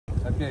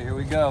Okay, here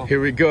we go. Here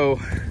we go.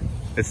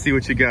 Let's see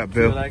what you got,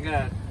 Bill. See what I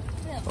got.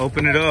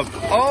 Open it up.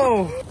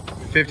 Oh!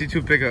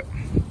 52 pickup.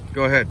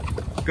 Go ahead.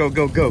 Go,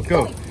 go, go,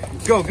 go.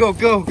 Go, go,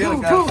 go, go,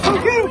 go,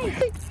 go, get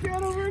him!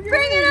 Get over here.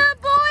 Bring it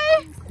up,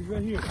 boy! He's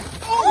right here.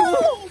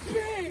 Oh,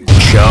 big!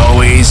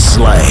 Joey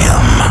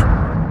Slam.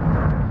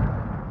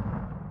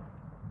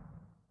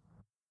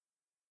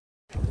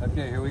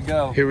 Okay, here we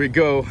go. Here we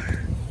go.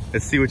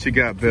 Let's see what you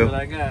got, See Bill. what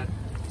I got.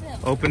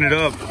 Open it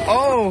up.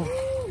 Oh!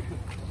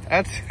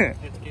 That's it.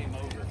 It's game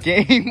over.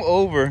 Game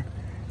over.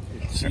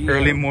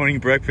 Early morning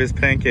breakfast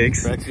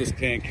pancakes. Breakfast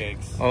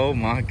pancakes. Oh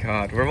my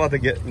God. We're about to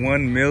get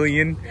 1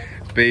 million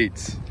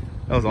baits.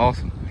 That was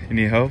awesome. You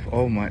need help?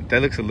 Oh my,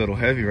 that looks a little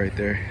heavy right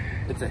there.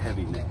 It's a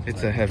heavy net.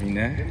 It's a heavy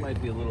net. It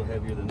might be a little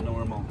heavier than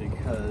normal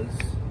because...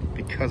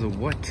 Because of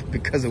what?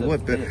 Because of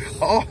what? This.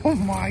 Oh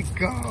my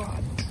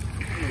God.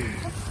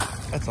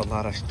 That's a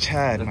lot of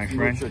Chad, my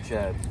friend. Mucho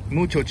Chad.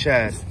 Mucho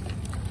Chad.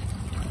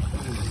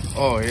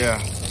 Oh yeah.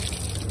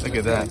 Look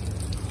at that.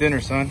 Dinner,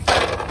 son.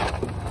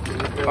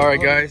 All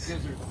right, guys.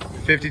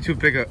 52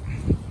 pickup.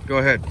 Go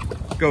ahead.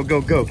 Go,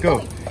 go, go, go.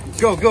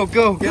 Go, go,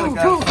 go, go, go,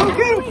 go,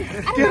 get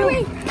him.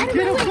 Get him.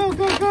 Get him, go,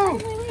 go, go.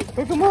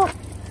 Pick him up.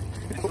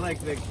 It's like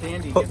the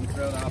candy getting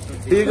thrown off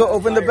of Here you go,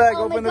 open the bag,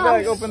 Oh open my the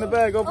bag, gosh. open the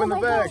bag, open the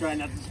bag. Try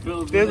not to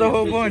spill. There's a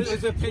whole bunch.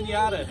 It's a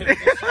pinata.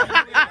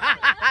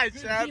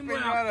 Chad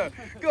pinata.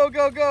 Go,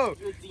 go, go.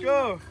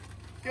 Go.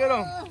 Get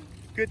him.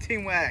 Good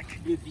team whack.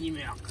 Good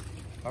female.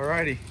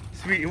 Alrighty.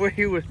 Sweet. We're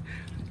here with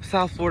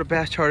South Florida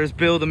Bass Charters.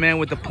 Bill, the man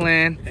with the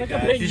plan. Hey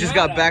guys. You just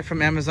got back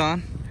from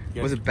Amazon.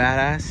 Yes. Was it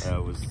badass?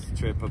 It was a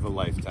trip of a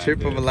lifetime. Trip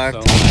of a dude.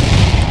 lifetime. So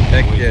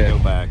Heck wait to yeah. go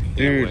back. Can't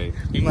Dude, wait.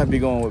 you might be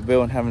going with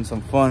Bill and having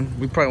some fun.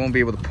 We probably won't be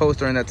able to post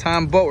during that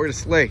time, but we're gonna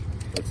slay.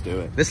 Let's do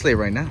it. Let's slay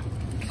right now.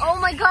 Oh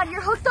my God,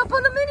 you're hooked up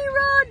on the mini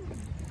rod!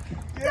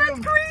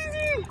 That's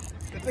crazy!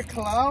 It's a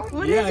clown?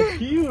 What is it?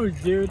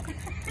 huge, dude.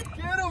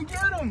 Get him,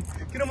 get him!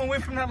 Get him away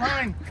from that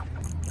line.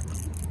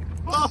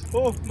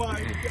 Oh my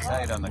God.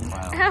 Tight on the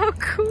clown. How On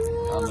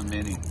cool! the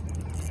mini.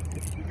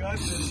 You got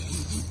this.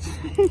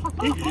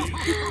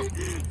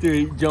 Dude,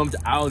 he jumped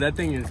out. That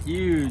thing is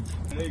huge.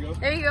 There you go.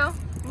 There you go.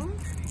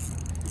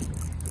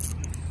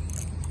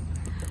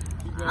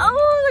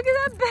 Oh, look at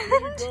that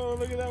bend! Go,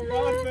 look at that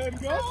rod, man.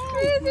 Go. That's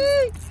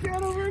crazy!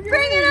 Get over here.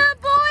 Bring it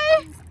up,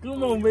 boy!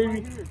 Come on,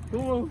 baby. Come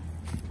on.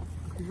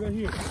 He's right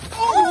here.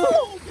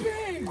 Oh,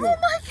 big! Oh my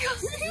God,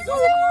 he's huge!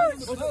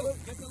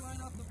 Get the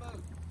line off the boat.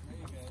 There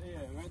you go.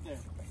 Yeah, right there.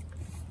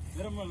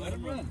 Let him run, Let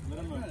him run. Let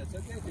him run. It's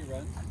okay if he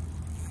runs.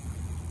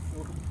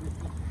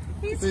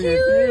 He's Dude,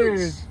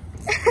 huge!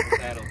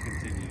 Battle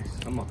continues.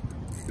 Come on.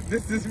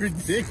 This is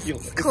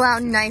ridiculous.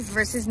 Clown knife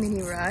versus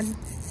mini rod.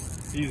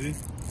 Easy.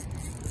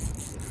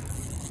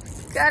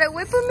 Gotta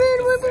whip him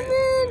in, whip him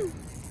in!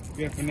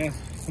 Yeah, finesse.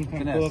 Sometimes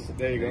Finesse. pull up.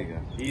 There you There go. you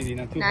go. Easy,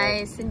 not too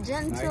Nice and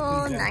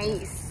gentle, Nice and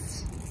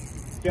nice.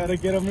 hard. Gotta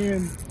get him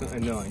in. I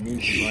know, I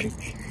need you, buddy.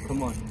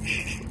 Come on.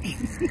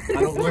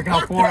 I don't work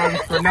out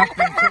forearms for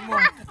nothing. Come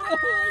on.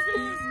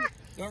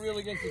 Don't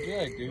really get the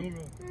drag, dude.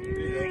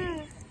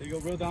 There you go,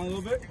 roll down a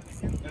little bit,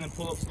 and then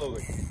pull up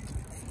slowly.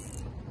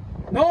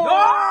 No!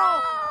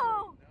 No!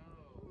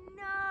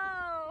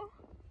 No!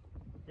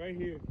 Right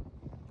here.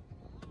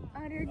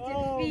 Utter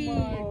Oh defeat. my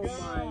Oh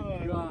God.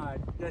 my God.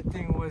 That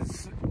thing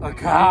was a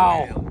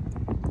cow.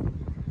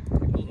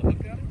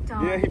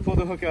 Dumb. Yeah, he pulled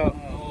the hook out.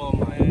 Oh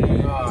my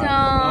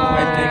God.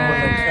 That thing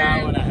was a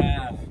cow and a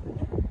half.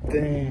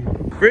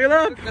 Dang. Reel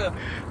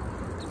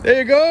up. There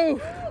you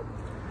go.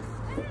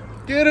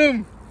 Get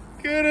him.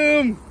 Get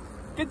him.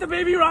 Get the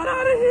baby rod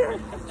out of here.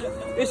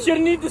 It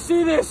shouldn't need to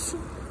see this.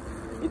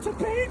 It's a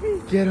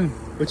baby. Get him.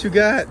 What you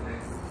got?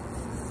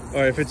 All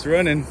right, if it's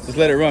running, just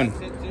let it run.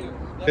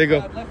 There you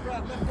go.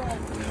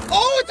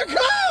 Oh, it's a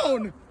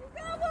clown.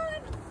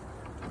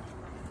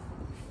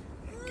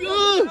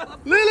 Go,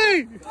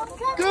 Lily.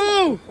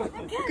 Go.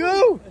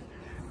 Go.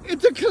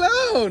 It's a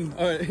clown.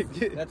 All right.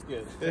 That's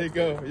good. There you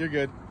go. You're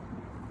good.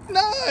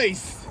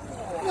 Nice.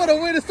 What a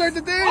way to start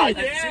the day. Oh, She's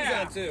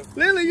yeah. on too.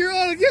 Lily, you're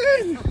on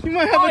again. You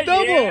might have Oh, a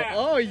double. yeah.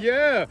 Oh,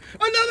 yeah.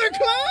 Another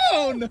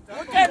clown.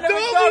 What kind of a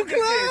Double dog is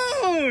this?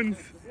 clowns.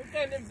 What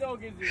kind of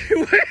dog is this? Get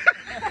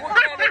What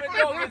kind of a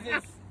dog is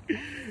this?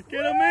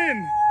 him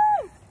in.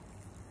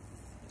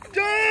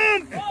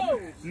 Jump.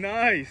 Oh.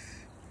 Nice.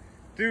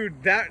 Dude,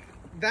 that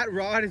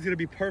rod is going to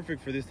be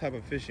perfect for this type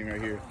of fishing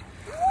right here.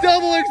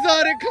 Double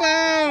exotic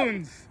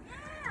clowns.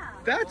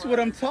 That's what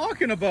I'm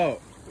talking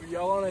about. Were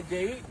y'all on a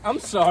date? I'm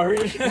sorry.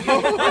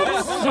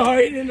 I'm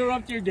sorry to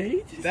interrupt your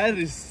date. That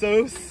is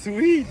so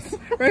sweet.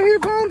 Right here,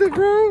 found it,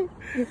 bro.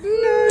 Nice.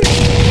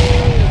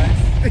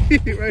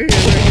 right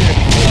here.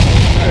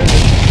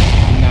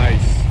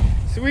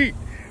 Nice. Sweet.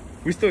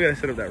 We still gotta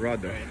set up that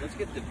rod though. Let's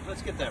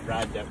get that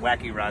rod, that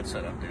wacky rod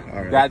set up, dude.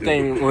 All right, That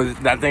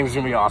let's thing's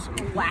gonna be awesome.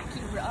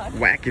 Wacky rod. do it.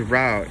 Wacky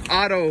rod.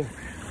 Auto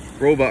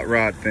robot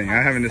rod thing.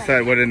 I haven't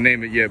decided what to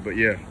name it yet, but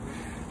yeah.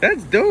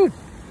 That's dope.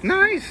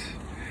 Nice.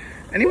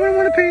 Anyone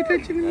want to pay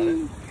attention to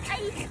me?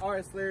 All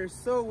right, Slayers,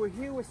 so we're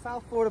here with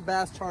South Florida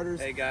Bass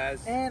Charters. Hey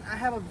guys. And I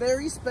have a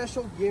very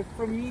special gift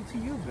from me to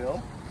you,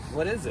 Bill.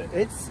 What is it?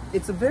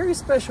 It's a very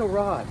special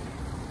rod.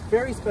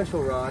 Very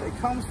special rod. It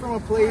comes from a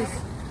place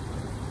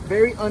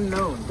very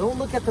unknown. Don't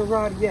look at the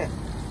rod yet.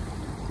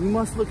 We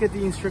must look at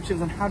the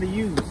instructions on how to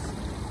use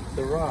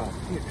the rod.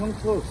 Here, come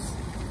close.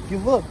 If you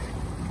look,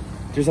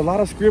 there's a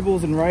lot of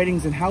scribbles and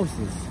writings and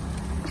houses.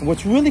 And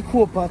what's really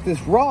cool about this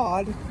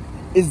rod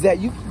is that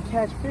you can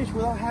catch fish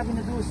without having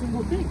to do a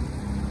single thing.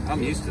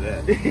 I'm used to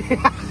that.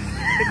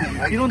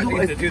 You don't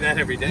I get to do that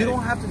every day. You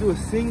don't have to do a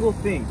single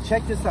thing.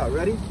 Check this out.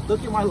 Ready?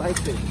 Look at my light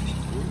fish.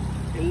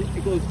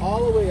 It goes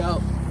all the way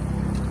out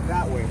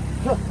that way.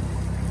 Huh.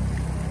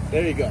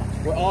 There you go.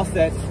 We're all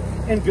set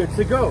and good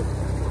to go.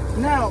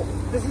 Now,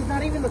 this is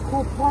not even the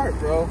cool part,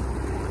 bro.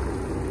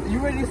 You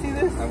ready to see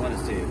this? I want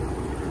to see it.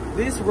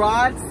 This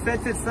rod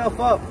sets itself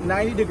up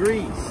 90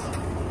 degrees.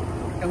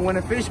 And when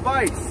a fish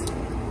bites,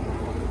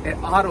 it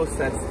auto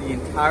sets the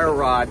entire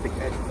rod to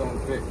catch its own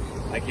fish.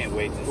 I can't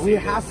wait to see We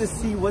have to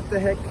see what the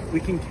heck we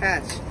can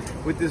catch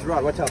with this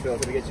rod. Watch out, Bill.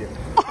 Let me get you.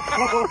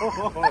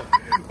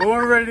 But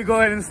we're ready to go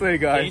ahead and slay,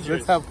 guys. Dangerous.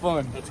 Let's have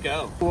fun. Let's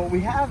go. What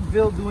we have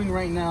Bill doing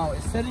right now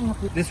is setting up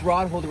this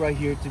rod holder right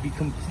here to be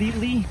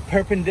completely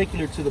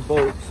perpendicular to the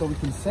boat, so we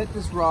can set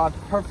this rod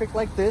perfect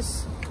like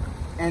this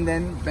and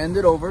then bend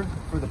it over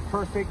for the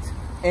perfect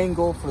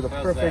angle for the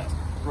perfect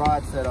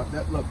rod setup.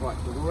 Look, watch.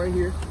 So go right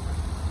here.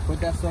 Put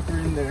that sucker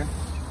in there.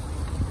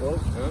 Go.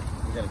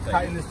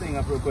 Tighten this thing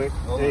up real quick.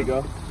 There you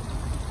go.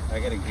 I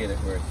gotta get it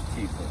where its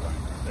teeth are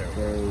lined.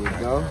 There you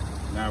go.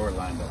 Now we're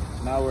lined up.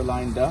 Now we're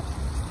lined up.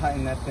 Let's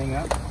tighten that thing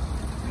up.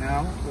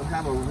 Now we'll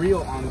have a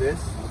reel on this,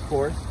 of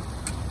course.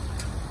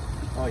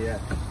 Oh yeah.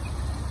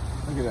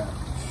 Look at that.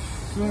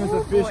 As soon as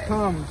the fish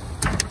comes.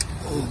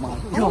 Oh my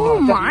god. Oh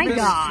my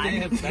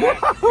god.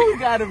 We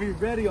gotta be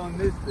ready on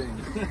this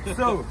thing.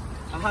 So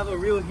I have a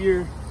reel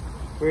here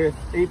with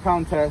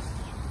 8-pound test,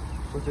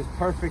 which is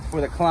perfect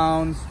for the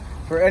clowns,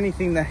 for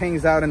anything that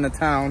hangs out in the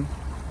town.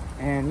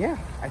 And yeah,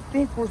 I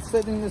think we're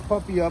setting this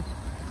puppy up.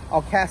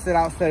 I'll cast it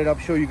out, set it up,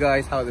 show you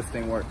guys how this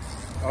thing works.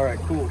 All right,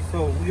 cool.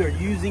 So we are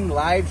using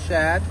live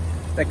shad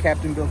that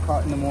Captain Bill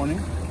caught in the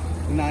morning.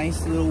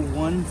 Nice little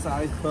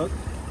one-size hook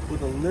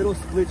with a little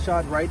split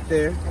shot right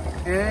there.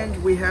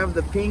 And we have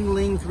the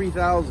Pingling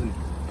 3000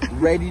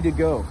 ready to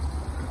go.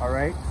 All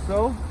right,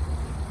 so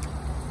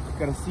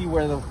gotta see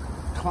where the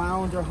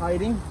clowns are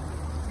hiding.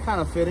 It's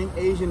kind of fitting.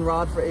 Asian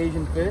rod for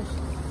Asian fish.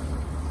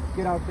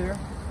 Get out there.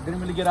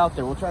 Didn't really get out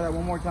there. We'll try that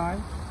one more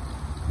time.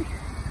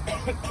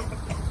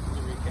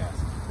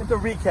 It's a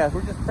recast.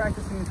 We're just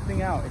practicing this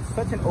thing out. It's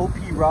such an OP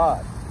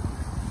rod.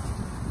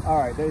 All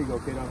right, there you go,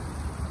 kiddo.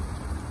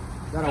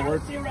 That'll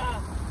work.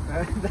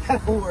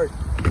 That'll work.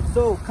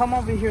 So come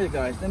over here,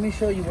 guys. Let me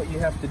show you what you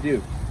have to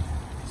do.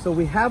 So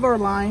we have our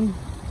line.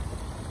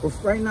 Well,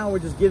 right now we're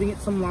just giving it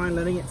some line,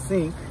 letting it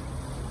sink.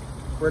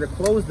 We're to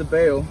close the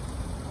bail.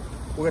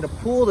 We're gonna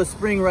pull the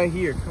spring right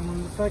here. Come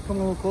on this side, come a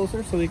little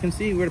closer so you can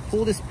see. We're gonna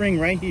pull the spring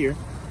right here.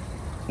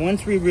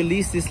 Once we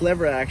release this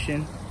lever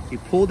action, you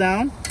pull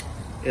down,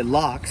 it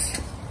locks.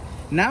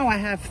 Now I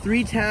have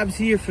 3 tabs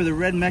here for the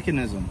red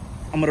mechanism.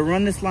 I'm gonna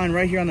run this line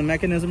right here on the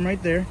mechanism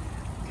right there.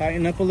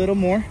 Tighten up a little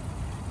more.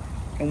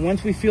 And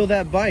once we feel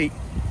that bite,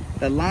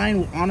 the line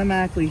will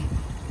automatically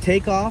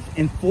take off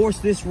and force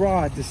this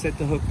rod to set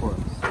the hook for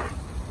us.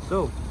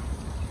 So,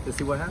 let's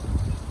see what happens.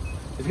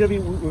 It's gonna be,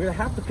 we're gonna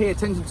have to pay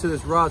attention to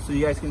this rod so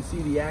you guys can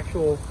see the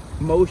actual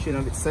motion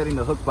of it setting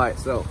the hook by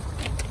itself.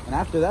 And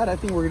after that, I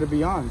think we're gonna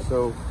be on.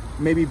 So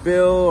maybe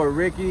Bill or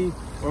Ricky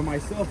or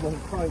myself will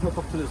probably hook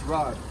up to this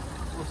rod.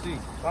 We'll see.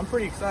 I'm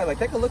pretty excited. Like,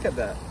 take a look at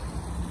that.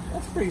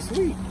 That's pretty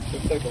sweet.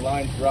 Looks like the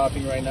line's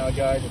dropping right now,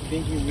 guys. I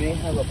think we may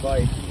have a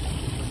bite.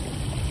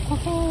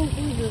 Oh,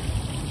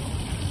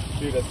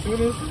 dude, as soon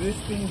as this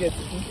thing gets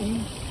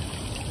eaten,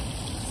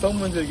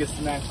 someone's gonna get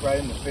smacked right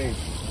in the face.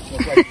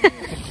 Most likely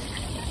me.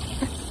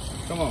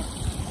 Come on.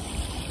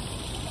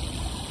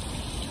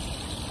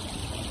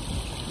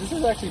 This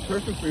is actually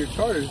perfect for your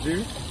charters,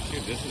 dude.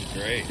 Dude, this is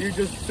great. You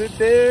just sit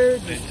there,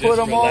 just put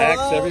them relax.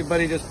 all up.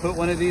 Everybody just put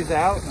one of these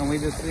out and we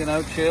just, you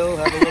know, chill,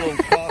 have a little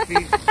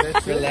coffee,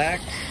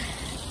 relax.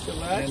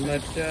 And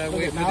let's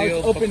wait for the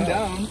old up and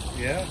down.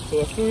 Yeah. So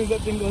as soon as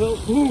that thing goes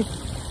up, boom,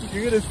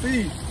 you're gonna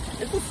see.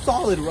 It's a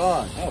solid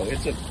rod. Oh,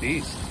 it's a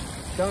beast.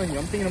 I'm telling you,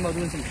 I'm thinking about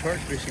doing some shark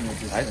fishing with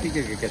this. I think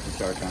you could get the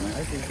shark on it.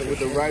 I think so. With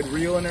the right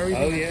reel and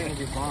everything, Oh, I yeah. think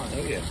it'll be fine.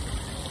 Oh, yeah.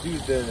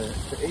 Dude, the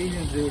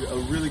Asians do a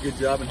really good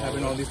job in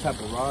having all these type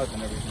of rods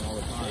and everything all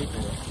the time.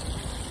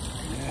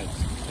 Yeah,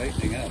 it's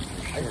tightening up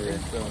for I sure.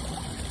 think so.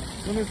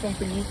 As soon as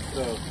something eats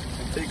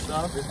and takes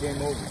off, it's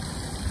game over.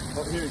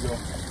 Oh, here you go.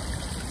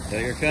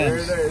 There it There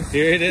comes. it is.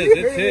 Here it is.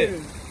 Here It's it hit.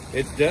 is.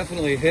 It's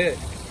definitely hit.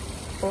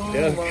 Oh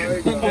Yeah.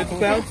 my god. It's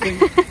bouncing.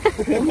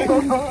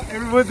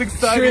 Everyone's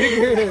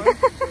excited.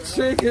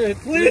 Trigger it,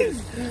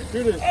 please.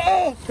 Here it is.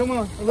 Oh, Come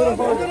on, a little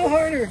harder. a little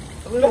harder.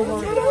 A little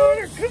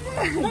harder.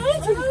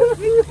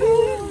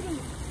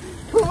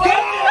 Come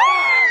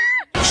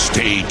on.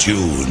 Stay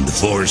tuned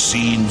for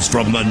scenes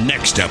from the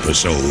next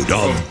episode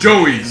of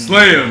Joey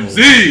Slam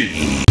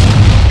Z.